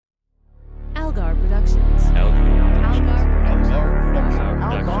Algar Productions.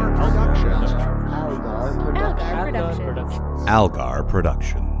 Algar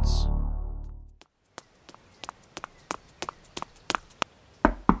Productions.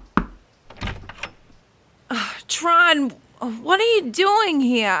 Tron, what are you doing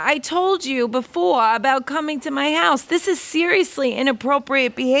here? I told you before about coming to my house. This is seriously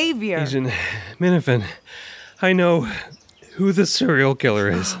inappropriate behavior. Agent Minifin, I know who the serial killer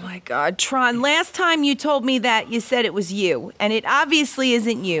is. Oh my God, Tron, last time you told me that, you said it was you, and it obviously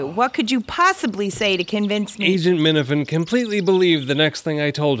isn't you. What could you possibly say to convince me? Agent Minifin completely believed the next thing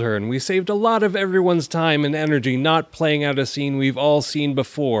I told her, and we saved a lot of everyone's time and energy not playing out a scene we've all seen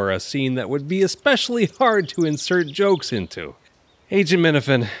before, a scene that would be especially hard to insert jokes into. Agent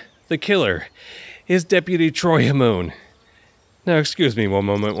Minifin, the killer, is Deputy Troy Hamon. Now excuse me one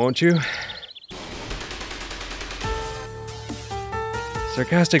moment, won't you?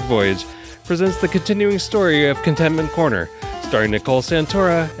 Sarcastic Voyage presents the continuing story of Contentment Corner, starring Nicole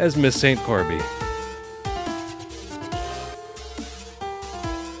Santora as Miss St. Corby.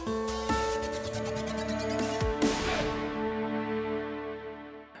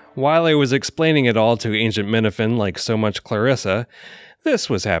 While I was explaining it all to Agent Minifin like so much Clarissa, this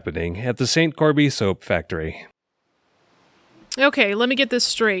was happening at the St. Corby Soap Factory. Okay, let me get this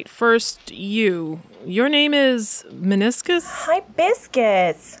straight. First, your name is Meniscus?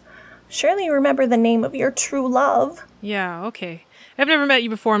 Hibiscus. Surely you remember the name of your true love. Yeah, okay. I've never met you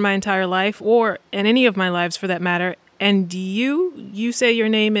before in my entire life, or in any of my lives for that matter. And you say your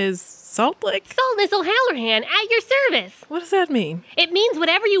name is Saltlick? Saltness O'Halloran, at your service. What does that mean? It means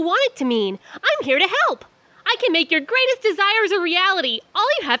whatever you want it to mean. I'm here to help. I can make your greatest desires a reality. All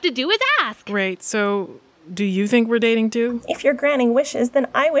you have to do is ask. Great, so do you think we're dating too? If you're granting wishes, then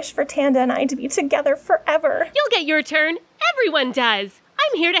I wish for Tanda and I to be together forever. You'll get your turn. Everyone does.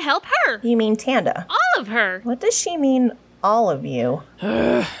 I'm here to help her. You mean Tanda? All of her. What does she mean, all of you?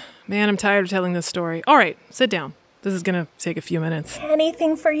 Man, I'm tired of telling this story. All right, sit down. This is gonna take a few minutes.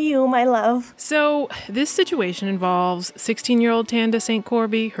 Anything for you, my love. So, this situation involves 16-year-old Tanda St.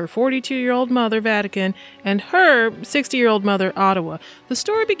 Corby, her 42-year-old mother, Vatican, and her 60-year-old mother, Ottawa. The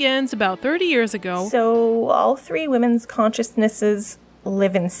story begins about 30 years ago. So, all three women's consciousnesses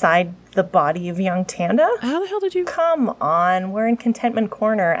live inside the body of young Tanda? How the hell did you... Come on, we're in Contentment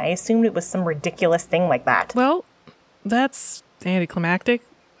Corner. I assumed it was some ridiculous thing like that. Well, that's anticlimactic.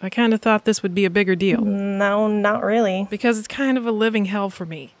 I kind of thought this would be a bigger deal. No, not really. Because it's kind of a living hell for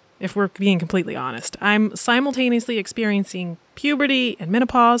me, if we're being completely honest. I'm simultaneously experiencing puberty and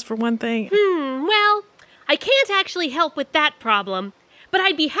menopause, for one thing. Well, I can't actually help with that problem, but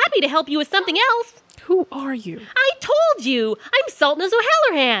I'd be happy to help you with something else. Who are you? I told you! I'm Saltness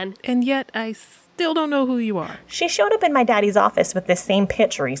O'Halloran. And yet I still don't know who you are. She showed up in my daddy's office with this same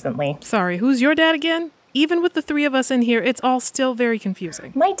pitch recently. Sorry, who's your dad again? Even with the three of us in here, it's all still very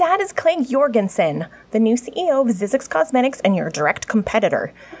confusing. My dad is Craig Jorgensen, the new CEO of Zizix Cosmetics and your direct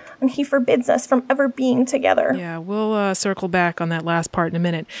competitor. And he forbids us from ever being together. Yeah, we'll circle back on that last part in a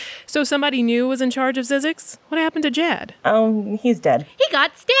minute. So somebody new was in charge of Zizix? What happened to Jad? Oh, he's dead. He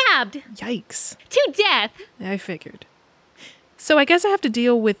got stabbed. Yikes. To death. I figured. So I guess I have to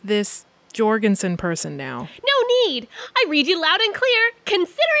deal with this Jorgensen person now. No need. I read you loud and clear.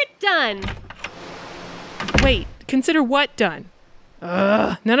 Consider it done. Wait, consider what done?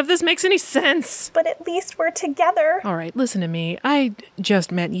 None of this makes any sense. But at least we're together. All right, listen to me. I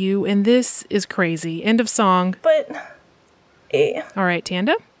just met you, and this is crazy. End of song. But... All right,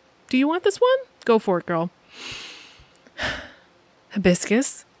 Tanda, do you want this one? Go for it, girl.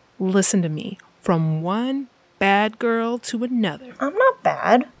 Hibiscus, listen to me. From one bad girl to another. I'm not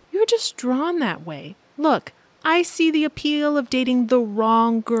bad. You're just drawn that way. Look, I see the appeal of dating the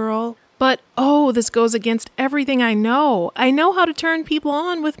wrong girl. But, this goes against everything I know. I know how to turn people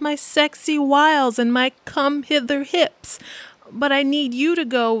on with my sexy wiles and my come-hither hips. But I need you to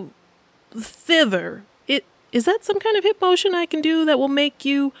go thither. Is that some kind of hip motion I can do that will make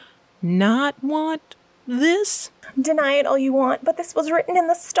you not want this? Deny it all you want, but this was written in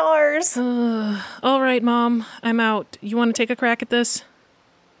the stars. All right, Mom. I'm out. You want to take a crack at this?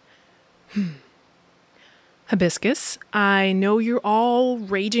 Hibiscus, I know you're all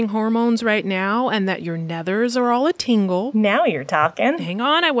raging hormones right now and that your nethers are all a tingle. Now you're talking. Hang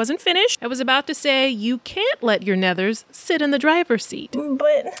on, I wasn't finished. I was about to say you can't let your nethers sit in the driver's seat.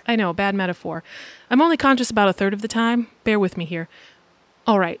 But... I know, bad metaphor. I'm only conscious about a third of the time. Bear with me here.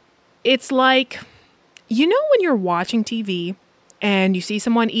 All right. It's like, you know when you're watching TV and you see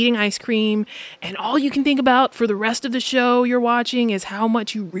someone eating ice cream, and all you can think about for the rest of the show you're watching is how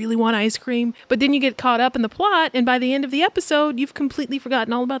much you really want ice cream. But then you get caught up in the plot, and by the end of the episode, you've completely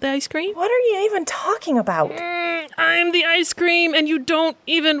forgotten all about the ice cream. What are you even talking about? I'm the ice cream, and you don't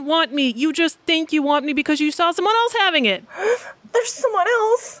even want me. You just think you want me because you saw someone else having it. There's someone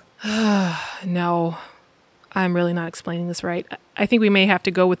else. No, I'm really not explaining this right. I think we may have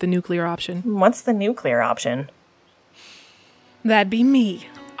to go with the nuclear option. What's the nuclear option? That'd be me,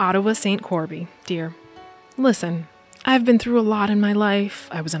 Ottawa St. Corby, dear. Listen, I've been through a lot in my life.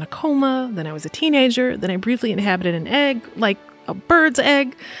 I was in a coma, then I was a teenager, then I briefly inhabited an egg, like a bird's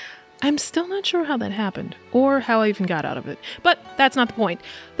egg. I'm still not sure how that happened, or how I even got out of it. But that's not the point.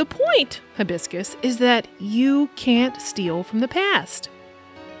 The point, Hibiscus, is that you can't steal from the past.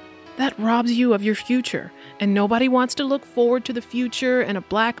 That robs you of your future, and nobody wants to look forward to the future in a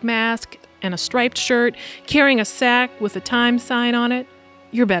black mask and a striped shirt, carrying a sack with a time sign on it.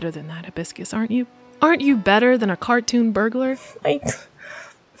 You're better than that, Hibiscus, aren't you? Aren't you better than a cartoon burglar? I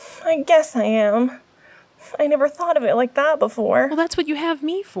guess I am. I never thought of it like that before. Well, that's what you have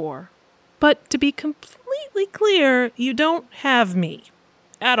me for. But to be completely clear, you don't have me.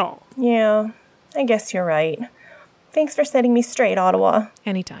 At all. Yeah, I guess you're right. Thanks for setting me straight, Ottawa.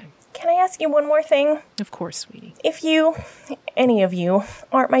 Anytime. Can I ask you one more thing? Of course, sweetie. If you, any of you,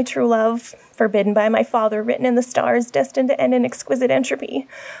 aren't my true love, forbidden by my father, written in the stars, destined to end in exquisite entropy,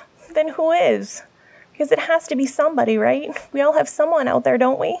 then who is? Because it has to be somebody, right? We all have someone out there,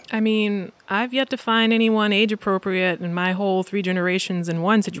 don't we? I mean, I've yet to find anyone age-appropriate in my whole 3 generations in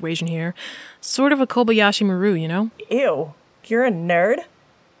one situation here. Sort of a Kobayashi Maru, you know? Ew, you're a nerd?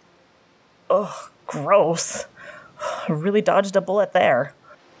 Ugh, gross. I really dodged a bullet there.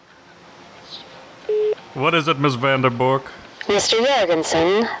 What is it, Miss Vanderbork? Mr.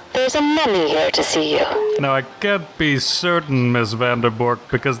 Jorgensen, there's a mummy here to see you. Now, I can't be certain, Miss Vanderbork,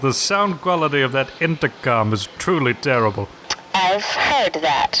 because the sound quality of that intercom is truly terrible. I've heard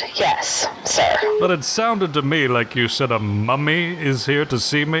that, yes, sir. But it sounded to me like you said a mummy is here to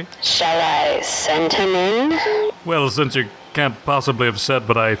see me. Shall I send him in? Well, since you can't possibly have said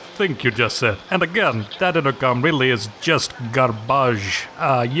what I think you just said. And again, that intercom really is just garbage.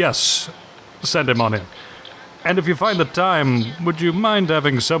 Yes, send him on in. And if you find the time, would you mind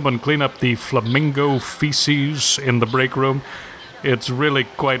having someone clean up the flamingo feces in the break room? It's really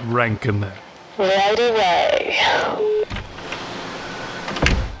quite rank in there. Right away.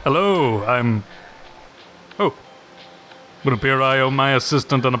 Hello, Oh. Would appear I owe my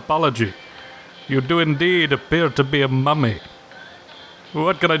assistant an apology. You do indeed appear to be a mummy.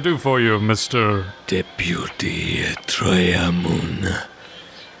 What can I do for you, Mr. Deputy Troyamun?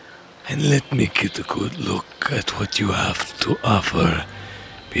 And let me get a good look at what you have to offer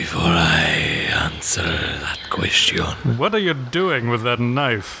before I answer that question. What are you doing with that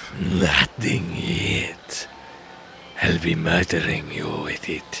knife? Nothing yet. I'll be murdering you with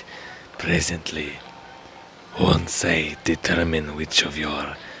it presently. Once I determine which of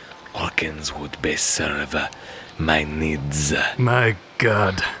your organs would best serve my needs. My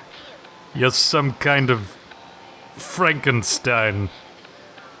God. You're some kind of Frankenstein.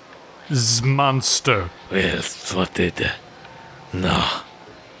 Monster. Well spotted. No.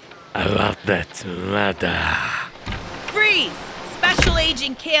 About that matter. Freeze! Special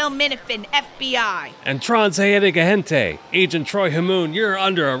Agent Cale Minifin, FBI. And Tron Sayedic Agente, Agent Troy Hamoon, you're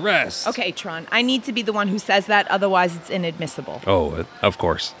under arrest. Okay, Tron, I need to be the one who says that, otherwise it's inadmissible. Oh, of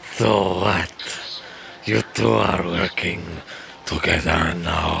course. So what? You two are working together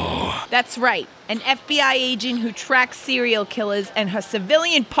now. That's right. An FBI agent who tracks serial killers and her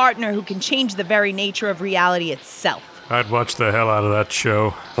civilian partner who can change the very nature of reality itself. I'd watch the hell out of that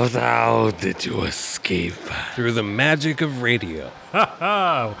show. But how did you escape? Through the magic of radio. Ha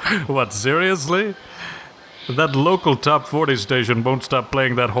ha! What, seriously? That local top 40 station won't stop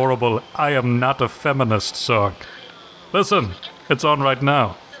playing that horrible I Am Not a Feminist song. Listen, it's on right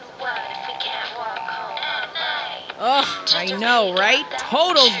now. Ugh, I know, right?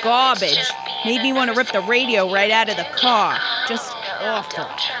 Total garbage. Made me want to rip the radio right out of the car. Just awful.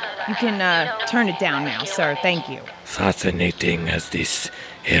 You can turn it down now, sir. Thank you. Fascinating as this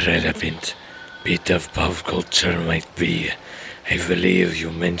irrelevant bit of pop culture might be, I believe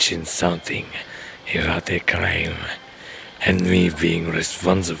you mentioned something about a crime, and me being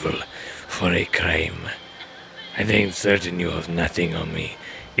responsible for a crime. And I'm certain you have nothing on me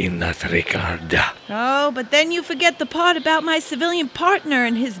in that regard. Oh, but then you forget the part about my civilian partner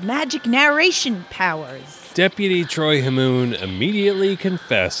and his magic narration powers. Deputy Troy Hamoon immediately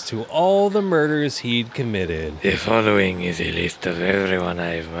confessed to all the murders he'd committed. The following is a list of everyone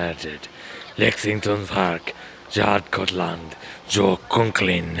I've murdered. Lexington Park, Jadkotland, Jo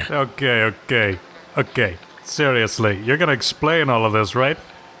Kunklin. Okay. Seriously, you're gonna explain all of this, right?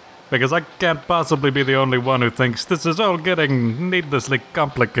 Because I can't possibly be the only one who thinks this is all getting needlessly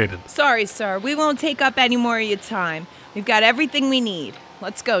complicated. Sorry, sir. We won't take up any more of your time. We've got everything we need.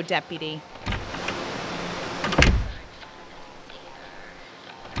 Let's go, Deputy.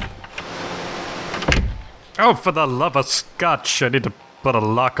 Oh, for the love of Scotch, I need to put a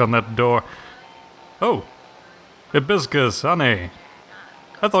lock on that door. Oh, Hibiscus, honey.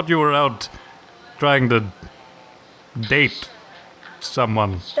 I thought you were out trying to date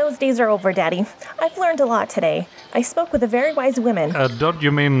someone. Those days are over, Daddy. I've learned a lot today. I spoke with a very wise woman. Don't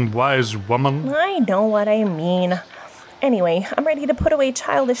you mean wise woman? I know what I mean. Anyway, I'm ready to put away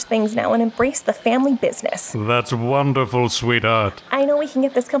childish things now and embrace the family business. That's wonderful, sweetheart. I know we can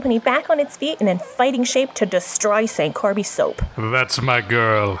get this company back on its feet and in fighting shape to destroy St. Corby Soap. That's my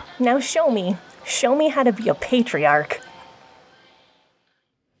girl. Now show me. Show me how to be a patriarch.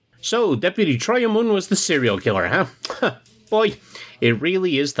 So, Deputy Troyamun was the serial killer, huh? Boy, it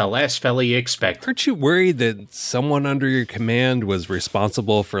really is the last fella you expect. Aren't you worried that someone under your command was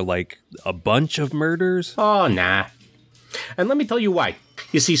responsible for, like, a bunch of murders? Oh, nah. And let me tell you why.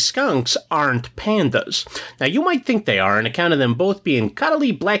 You see, skunks aren't pandas. Now, you might think they are on account of them both being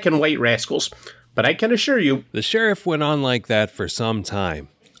cuddly black and white rascals, but I can assure you... The sheriff went on like that for some time.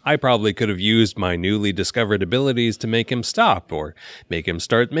 I probably could have used my newly discovered abilities to make him stop, or make him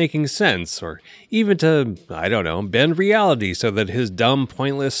start making sense, or even to, I don't know, bend reality so that his dumb,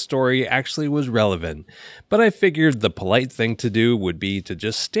 pointless story actually was relevant. But I figured the polite thing to do would be to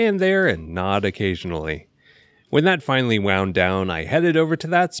just stand there and nod occasionally. When that finally wound down, I headed over to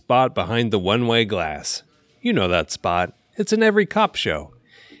that spot behind the one-way glass. You know that spot. It's in every cop show.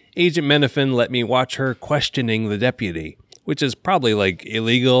 Agent Menifin let me watch her questioning the deputy, which is probably like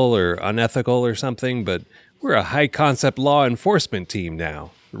illegal or unethical or something, but we're a high-concept law enforcement team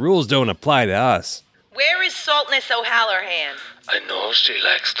now. The rules don't apply to us. Where is Saltness O'Halloran? I know she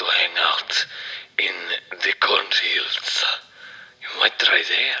likes to hang out in the cornfields. You might try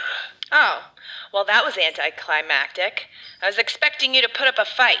there. Oh, well, that was anticlimactic. I was expecting you to put up a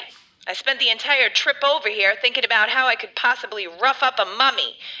fight. I spent the entire trip over here thinking about how I could possibly rough up a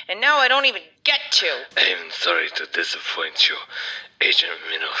mummy, and now I don't even get to. I'm sorry to disappoint you, Agent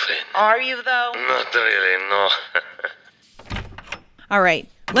Menifin. Are you, though? Not really, no. All right,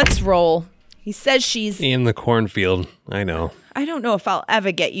 let's roll. He says she's... In the cornfield, I know. I don't know if I'll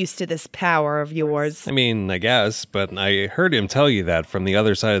ever get used to this power of yours. I mean, I guess, but I heard him tell you that from the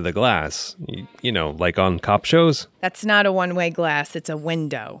other side of the glass. You know, like on cop shows? That's not a one-way glass, it's a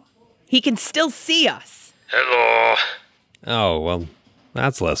window. He can still see us. Hello. Oh, well,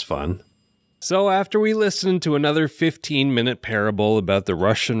 that's less fun. So after we listened to another 15-minute parable about the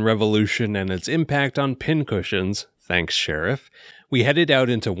Russian Revolution and its impact on pincushions, thanks, Sheriff, we headed out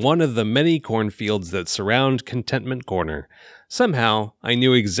into one of the many cornfields that surround Contentment Corner. Somehow, I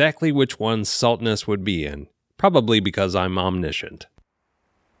knew exactly which one Saltness would be in, probably because I'm omniscient.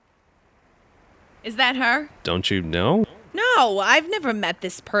 Is that her? Don't you know? No, I've never met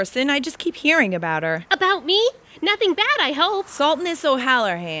this person. I just keep hearing about her. About me? Nothing bad, I hope. Saltness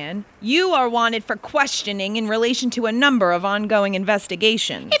O'Halloran, you are wanted for questioning in relation to a number of ongoing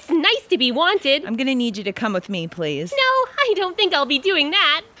investigations. It's nice to be wanted. I'm gonna need you to come with me, please. No, I don't think I'll be doing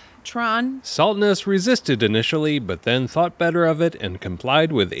that. Tron? Saltness resisted initially, but then thought better of it and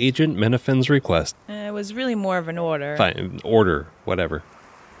complied with Agent Menifin's request. It was really more of an order. Fine, order, whatever.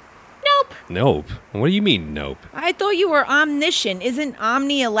 Nope. Nope? What do you mean, nope? I thought you were omniscient. Isn't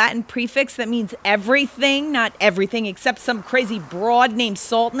omni a Latin prefix that means everything? Not everything except some crazy broad named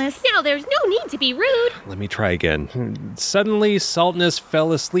Saltness? Now, there's no need to be rude. Let me try again. Suddenly, Saltness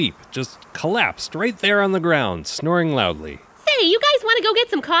fell asleep, just collapsed right there on the ground, snoring loudly. Say, you guys want to go get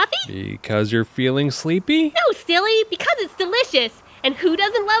some coffee? Because you're feeling sleepy? No, silly, because it's delicious. And who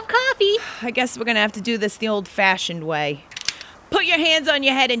doesn't love coffee? I guess we're gonna have to do this the old-fashioned way. Put your hands on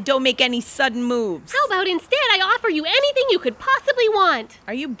your head and don't make any sudden moves. How about instead I offer you anything you could possibly want?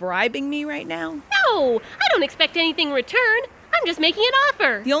 Are you bribing me right now? No, I don't expect anything in return. I'm just making an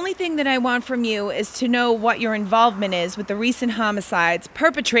offer. The only thing that I want from you is to know what your involvement is with the recent homicides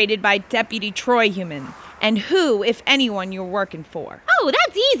perpetrated by Deputy Troyhuman, and who, if anyone, you're working for. Oh,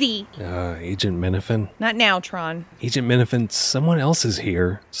 that's easy. Agent Menifin? Not now, Tron. Agent Menifin, someone else is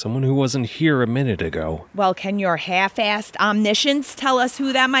here. Someone who wasn't here a minute ago. Well, can your half-assed omniscience tell us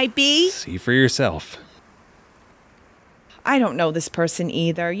who that might be? See for yourself. I don't know this person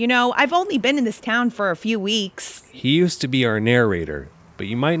either. You know, I've only been in this town for a few weeks. He used to be our narrator, but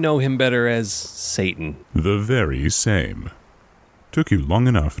you might know him better as Satan. The very same. Took you long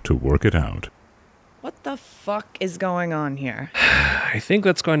enough to work it out. What the fuck is going on here? I think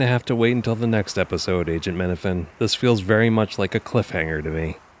that's going to have to wait until the next episode, Agent Menifin. This feels very much like a cliffhanger to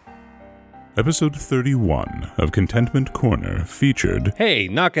me. Episode 31 of Contentment Corner featured... Hey,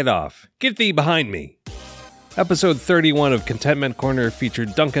 knock it off. Get thee behind me. Episode 31 of Contentment Corner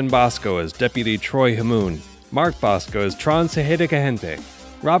featured Duncan Bosco as Deputy Troy Hamoon, Mark Bosco as Tron Sehedekahente,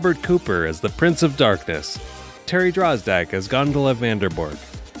 Robert Cooper as the Prince of Darkness, Terry Drozdak as Gondola Vanderborg,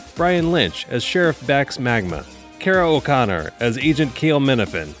 Brian Lynch as Sheriff Bax Magma, Kara O'Connor as Agent Kale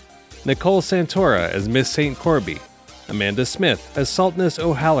Menifin, Nicole Santora as Miss St. Corby, Amanda Smith as Saltness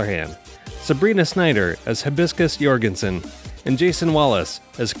O'Halloran, Sabrina Snyder as Hibiscus Jorgensen, and Jason Wallace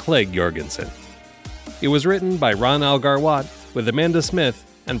as Clegg Jorgensen. It was written by Ron Algar Watt with Amanda Smith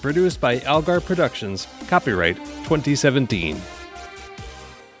and produced by Algar Productions, copyright 2017.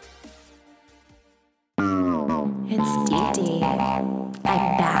 It's Dee. I'm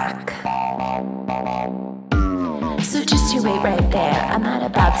back. So just you wait right there. I'm not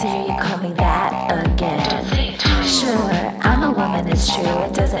about to hear you call me that again. Sure, I'm a woman, it's true.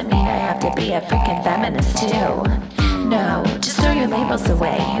 It doesn't mean I have to be a freaking feminist too. No, just throw your labels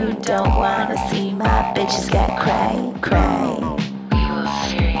away. You don't wanna see my bitches get cray, cray. We will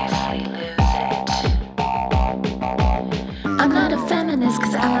seriously lose it. I'm not a feminist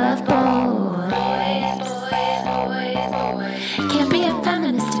cause I love boys. Can't be a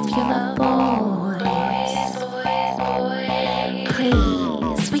feminist if you love boys.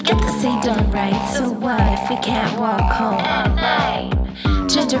 Please, we get the same done right. So what if we can't walk home all night?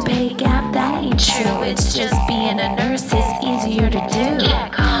 Gender pay gap, that ain't true. It's just being a nurse is easier to do.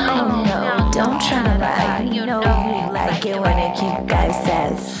 Oh no, don't try to lie. You know you like it when a cute guy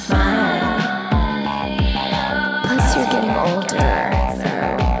says smile. Plus you're getting older.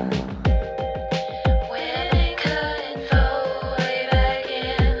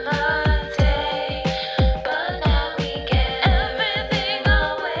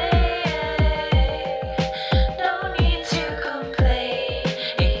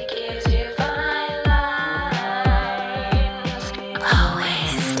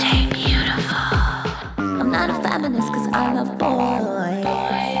 Cause I love boys.